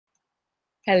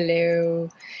Hello.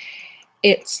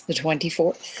 It's the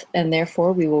 24th, and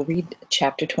therefore we will read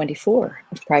chapter 24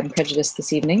 of Pride and Prejudice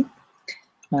this evening.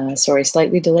 Sorry,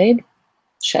 slightly delayed.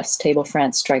 Chef's table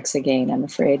France strikes again, I'm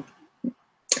afraid.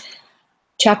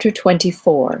 Chapter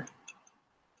 24.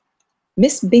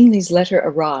 Miss Bingley's letter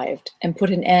arrived and put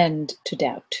an end to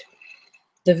doubt.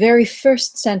 The very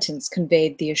first sentence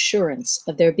conveyed the assurance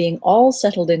of their being all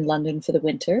settled in London for the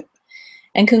winter,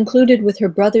 and concluded with her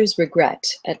brother's regret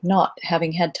at not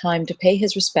having had time to pay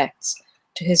his respects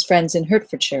to his friends in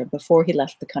Hertfordshire before he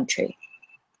left the country.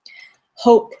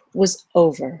 Hope was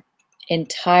over,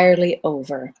 entirely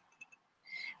over.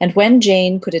 And when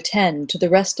Jane could attend to the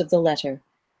rest of the letter,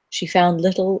 she found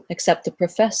little except the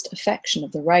professed affection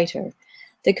of the writer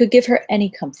that could give her any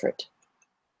comfort.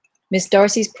 Miss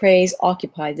Darcy's praise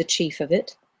occupied the chief of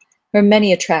it. Her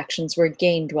many attractions were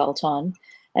again dwelt on,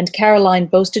 and Caroline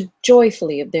boasted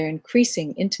joyfully of their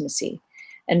increasing intimacy,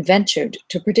 and ventured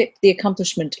to predict the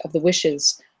accomplishment of the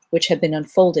wishes which had been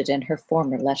unfolded in her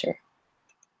former letter.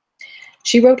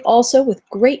 She wrote also with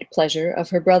great pleasure of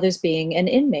her brother's being an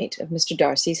inmate of Mr.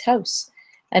 Darcy's house,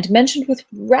 and mentioned with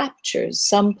raptures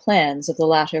some plans of the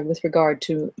latter with regard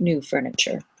to new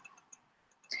furniture.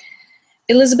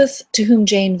 Elizabeth, to whom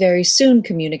Jane very soon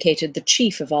communicated the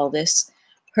chief of all this,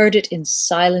 heard it in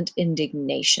silent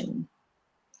indignation.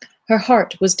 Her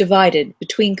heart was divided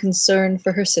between concern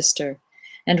for her sister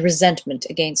and resentment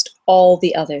against all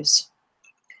the others.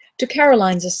 To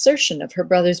Caroline's assertion of her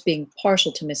brother's being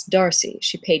partial to Miss Darcy,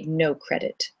 she paid no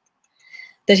credit.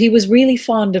 That he was really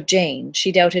fond of Jane,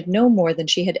 she doubted no more than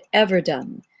she had ever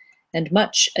done, and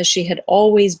much as she had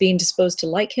always been disposed to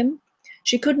like him,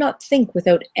 she could not think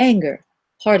without anger,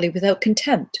 hardly without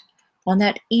contempt, on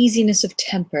that easiness of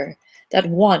temper, that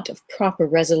want of proper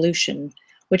resolution,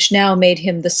 which now made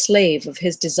him the slave of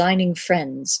his designing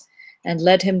friends, and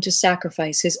led him to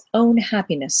sacrifice his own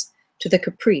happiness to the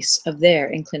caprice of their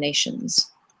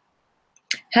inclinations.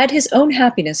 Had his own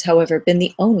happiness, however, been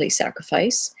the only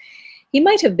sacrifice, he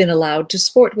might have been allowed to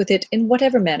sport with it in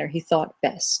whatever manner he thought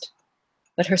best.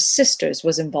 But her sister's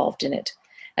was involved in it,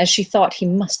 as she thought he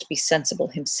must be sensible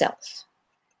himself.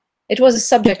 It was a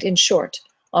subject, in short,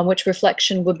 on which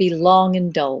reflection would be long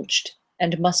indulged,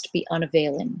 and must be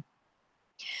unavailing.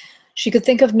 She could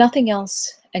think of nothing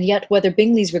else, and yet whether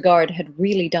Bingley's regard had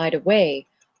really died away,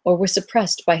 or were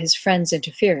suppressed by his friend's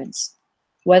interference,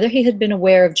 whether he had been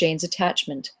aware of Jane's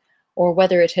attachment, or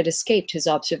whether it had escaped his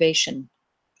observation,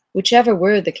 whichever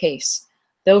were the case,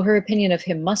 though her opinion of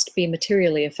him must be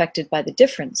materially affected by the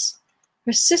difference,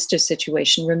 her sister's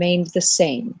situation remained the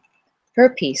same, her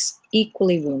peace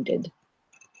equally wounded.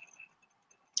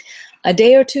 A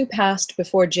day or two passed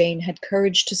before Jane had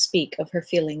courage to speak of her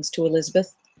feelings to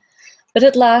Elizabeth, but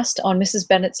at last, on Mrs.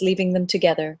 Bennet's leaving them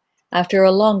together, after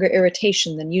a longer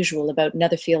irritation than usual about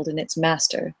Netherfield and its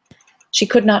master, she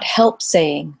could not help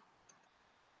saying,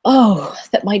 "Oh,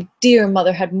 that my dear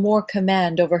mother had more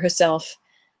command over herself!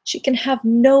 She can have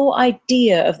no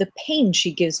idea of the pain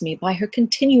she gives me by her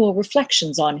continual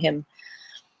reflections on him.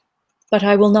 But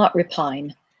I will not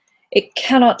repine. It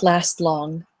cannot last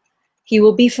long. He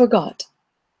will be forgot,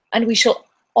 and we shall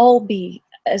all be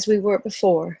as we were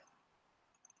before."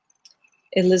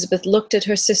 Elizabeth looked at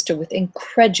her sister with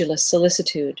incredulous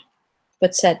solicitude,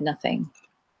 but said nothing.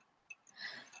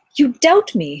 "You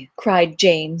doubt me," cried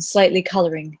Jane, slightly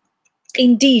colouring.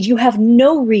 "Indeed, you have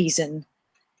no reason.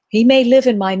 He may live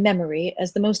in my memory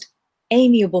as the most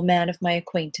amiable man of my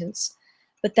acquaintance,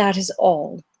 but that is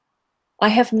all. I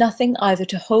have nothing either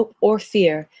to hope or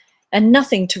fear, and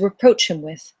nothing to reproach him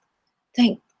with.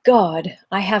 Thank God,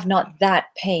 I have not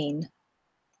that pain.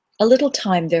 A little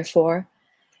time, therefore.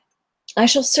 I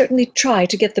shall certainly try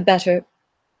to get the better."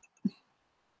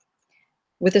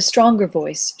 With a stronger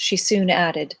voice, she soon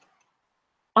added,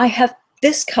 "I have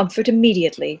this comfort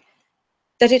immediately,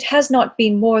 that it has not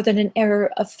been more than an error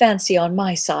of fancy on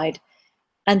my side,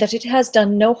 and that it has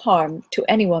done no harm to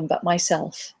anyone but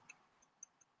myself."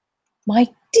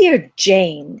 "My dear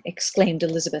Jane," exclaimed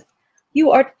Elizabeth,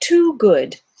 "you are too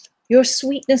good. Your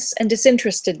sweetness and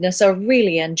disinterestedness are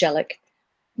really angelic.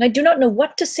 I do not know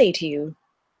what to say to you.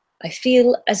 I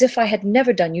feel as if I had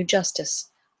never done you justice,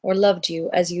 or loved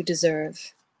you as you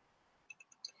deserve."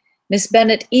 Miss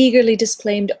Bennet eagerly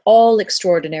disclaimed all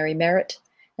extraordinary merit,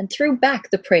 and threw back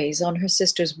the praise on her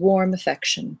sister's warm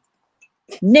affection.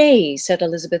 "Nay," said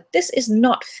Elizabeth, "this is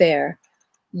not fair.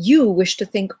 You wish to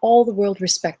think all the world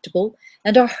respectable,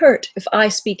 and are hurt if I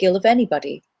speak ill of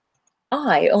anybody.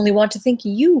 I only want to think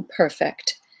you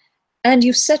perfect, and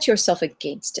you set yourself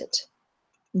against it.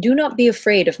 Do not be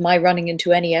afraid of my running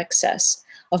into any excess,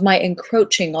 of my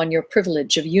encroaching on your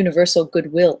privilege of universal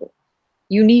goodwill.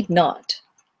 You need not.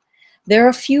 There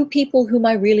are few people whom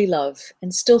I really love,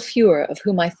 and still fewer of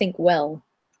whom I think well.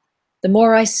 The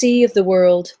more I see of the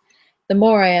world, the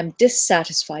more I am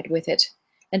dissatisfied with it,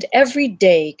 and every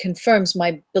day confirms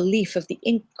my belief of the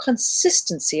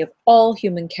inconsistency of all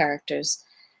human characters,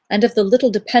 and of the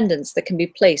little dependence that can be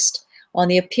placed on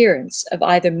the appearance of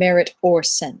either merit or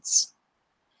sense.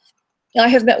 I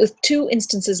have met with two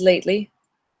instances lately.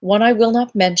 One I will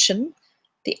not mention.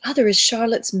 The other is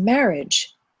Charlotte's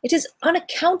marriage. It is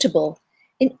unaccountable.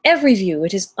 In every view,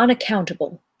 it is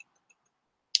unaccountable.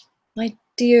 My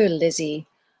dear Lizzie,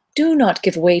 do not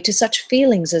give way to such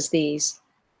feelings as these.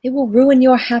 It will ruin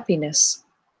your happiness.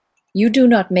 You do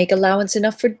not make allowance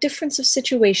enough for difference of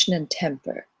situation and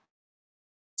temper.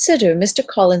 Consider Mr.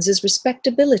 Collins's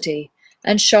respectability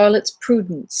and Charlotte's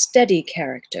prudent, steady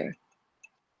character.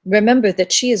 Remember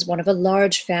that she is one of a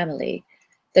large family,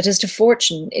 that as to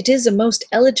fortune, it is a most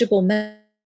eligible man.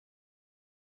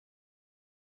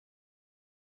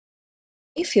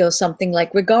 I feel something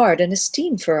like regard and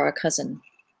esteem for our cousin.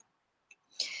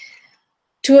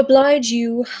 To oblige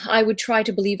you, I would try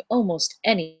to believe almost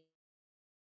any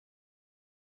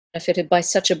benefited by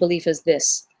such a belief as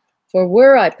this, for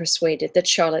were I persuaded that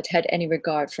Charlotte had any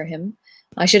regard for him,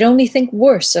 I should only think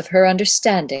worse of her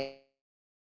understanding,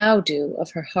 now do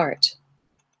of her heart.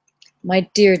 My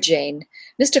dear Jane,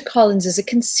 Mr. Collins is a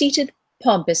conceited,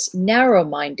 pompous,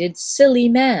 narrow-minded, silly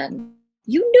man.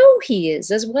 You know he is,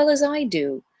 as well as I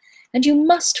do, and you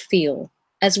must feel,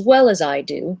 as well as I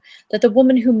do, that the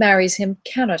woman who marries him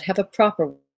cannot have a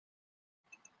proper.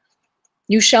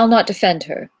 You shall not defend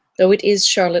her, though it is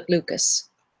Charlotte Lucas.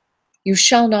 You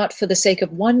shall not, for the sake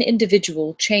of one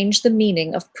individual, change the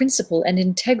meaning of principle and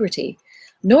integrity,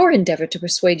 nor endeavor to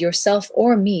persuade yourself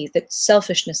or me that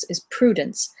selfishness is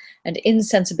prudence, and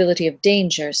insensibility of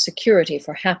danger security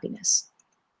for happiness.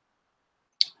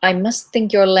 I must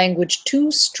think your language too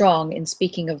strong in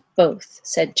speaking of both,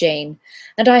 said Jane,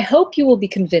 and I hope you will be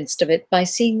convinced of it by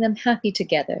seeing them happy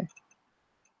together.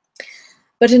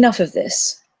 But enough of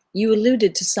this. You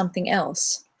alluded to something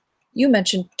else. You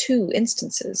mentioned two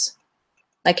instances.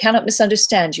 I cannot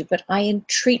misunderstand you, but I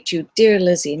entreat you, dear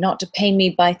Lizzie, not to pain me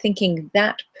by thinking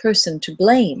that person to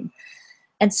blame,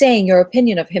 and saying your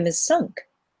opinion of him is sunk.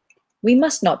 We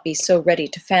must not be so ready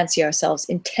to fancy ourselves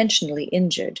intentionally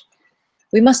injured.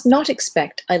 We must not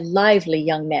expect a lively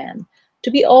young man to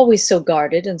be always so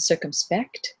guarded and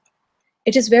circumspect.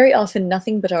 It is very often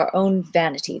nothing but our own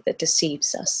vanity that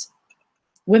deceives us.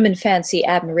 Women fancy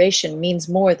admiration means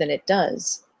more than it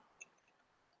does,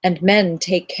 and men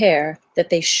take care that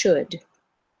they should.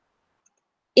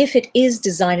 If it is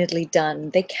designedly done,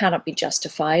 they cannot be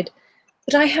justified,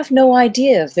 but I have no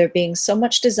idea of there being so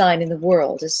much design in the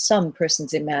world as some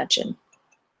persons imagine.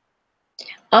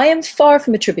 I am far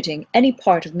from attributing any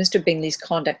part of Mr. Bingley's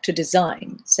conduct to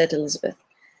design, said Elizabeth,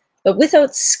 but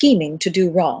without scheming to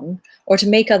do wrong, or to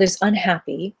make others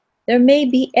unhappy, there may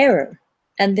be error,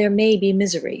 and there may be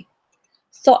misery.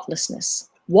 Thoughtlessness,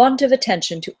 want of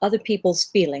attention to other people's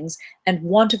feelings, and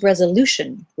want of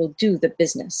resolution will do the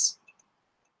business.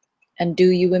 And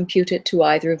do you impute it to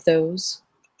either of those?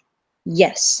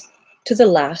 Yes, to the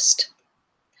last.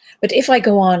 But if I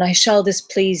go on, I shall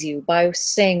displease you by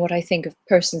saying what I think of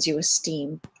persons you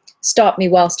esteem. Stop me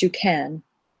whilst you can.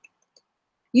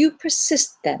 You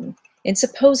persist, then, in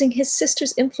supposing his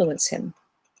sisters influence him?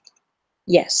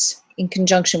 Yes, in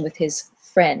conjunction with his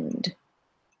friend.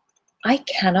 I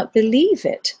cannot believe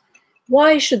it.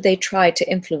 Why should they try to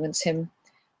influence him?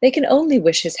 They can only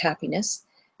wish his happiness,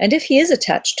 and if he is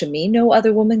attached to me, no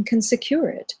other woman can secure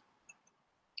it.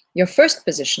 Your first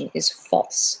position is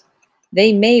false.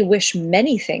 They may wish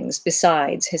many things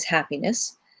besides his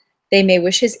happiness. They may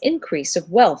wish his increase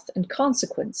of wealth and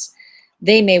consequence.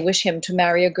 They may wish him to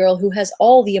marry a girl who has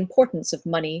all the importance of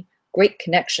money, great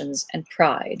connections, and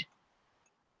pride.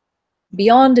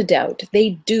 Beyond a doubt, they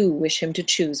do wish him to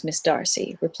choose Miss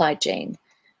Darcy, replied Jane.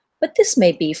 But this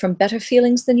may be from better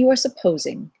feelings than you are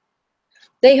supposing.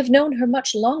 They have known her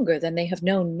much longer than they have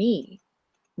known me.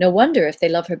 No wonder if they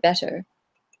love her better.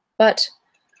 But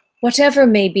whatever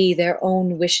may be their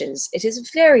own wishes, it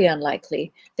is very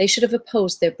unlikely they should have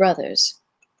opposed their brothers.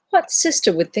 What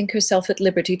sister would think herself at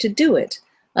liberty to do it,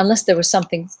 unless there was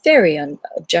something very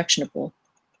objectionable?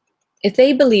 If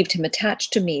they believed him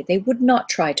attached to me, they would not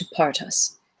try to part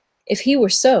us. If he were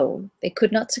so, they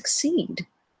could not succeed.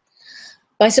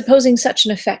 By supposing such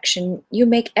an affection, you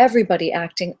make everybody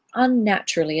acting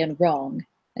unnaturally and wrong,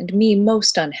 and me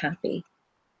most unhappy.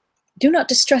 Do not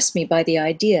distress me by the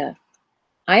idea.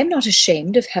 I am not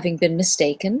ashamed of having been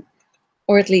mistaken,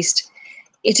 or at least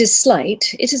it is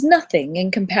slight, it is nothing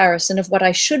in comparison of what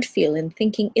I should feel in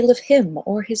thinking ill of him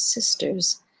or his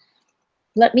sisters.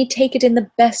 Let me take it in the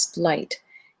best light,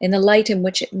 in the light in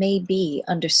which it may be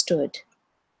understood."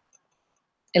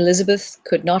 Elizabeth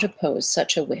could not oppose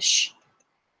such a wish,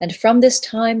 and from this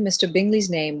time Mr. Bingley's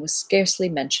name was scarcely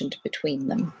mentioned between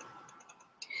them.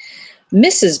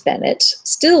 Mrs. Bennet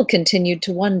still continued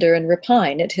to wonder and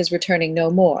repine at his returning no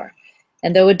more,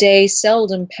 and though a day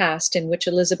seldom passed in which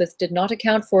Elizabeth did not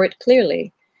account for it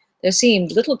clearly, there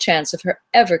seemed little chance of her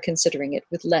ever considering it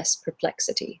with less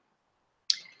perplexity.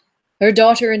 Her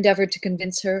daughter endeavoured to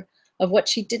convince her of what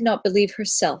she did not believe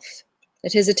herself,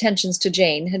 that his attentions to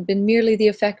Jane had been merely the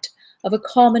effect of a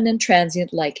common and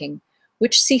transient liking,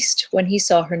 which ceased when he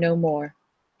saw her no more.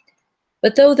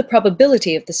 But though the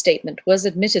probability of the statement was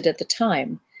admitted at the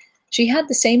time, she had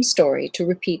the same story to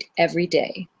repeat every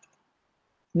day.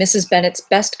 Mrs. Bennet's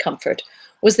best comfort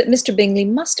was that Mr. Bingley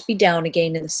must be down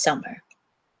again in the summer.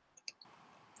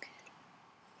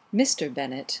 Mr.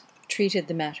 Bennet treated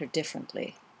the matter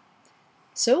differently.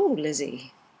 "So,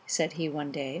 Lizzie," said he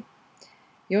one day,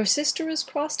 "your sister is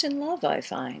crossed in love, I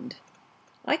find.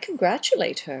 I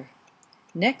congratulate her.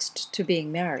 Next to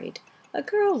being married, a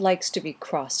girl likes to be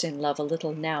crossed in love a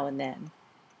little now and then.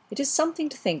 It is something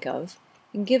to think of,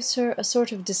 and gives her a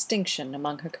sort of distinction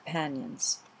among her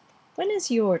companions. When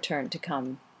is your turn to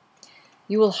come?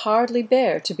 You will hardly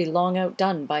bear to be long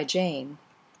outdone by Jane.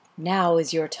 Now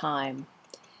is your time.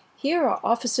 Here are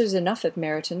officers enough at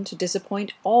Meryton to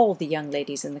disappoint all the young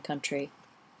ladies in the country.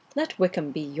 Let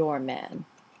Wickham be your man.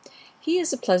 He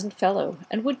is a pleasant fellow,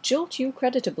 and would jilt you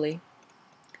creditably."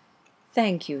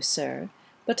 "Thank you, sir,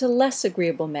 but a less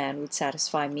agreeable man would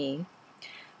satisfy me.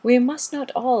 We must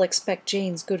not all expect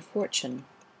Jane's good fortune."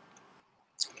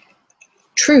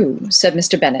 "True," said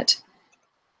Mr. Bennet,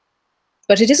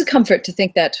 "but it is a comfort to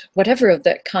think that, whatever of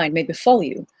that kind may befall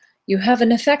you, you have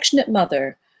an affectionate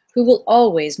mother who will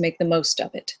always make the most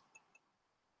of it."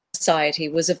 Society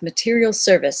was of material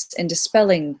service in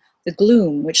dispelling the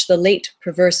gloom which the late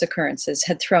perverse occurrences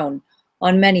had thrown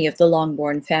on many of the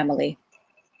Longbourn family.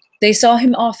 They saw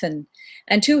him often,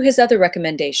 and to his other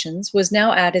recommendations was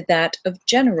now added that of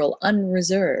general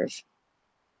unreserve.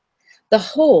 The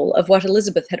whole of what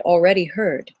Elizabeth had already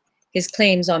heard, his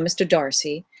claims on Mr.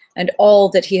 Darcy, and all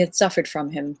that he had suffered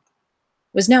from him,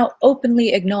 was now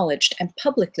openly acknowledged and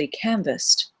publicly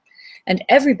canvassed, and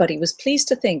everybody was pleased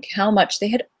to think how much they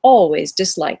had always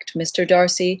disliked Mr.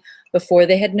 Darcy before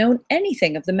they had known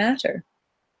anything of the matter.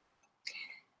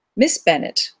 Miss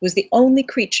Bennet was the only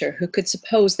creature who could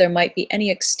suppose there might be any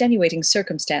extenuating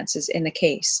circumstances in the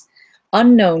case,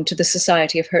 unknown to the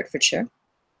society of Hertfordshire.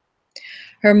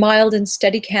 Her mild and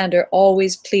steady candour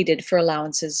always pleaded for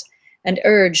allowances, and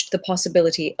urged the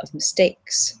possibility of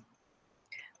mistakes.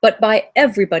 But by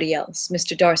everybody else,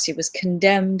 Mr. Darcy was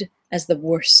condemned as the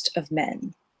worst of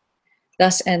men.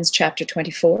 Thus ends chapter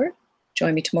 24.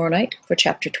 Join me tomorrow night for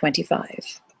chapter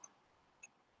 25.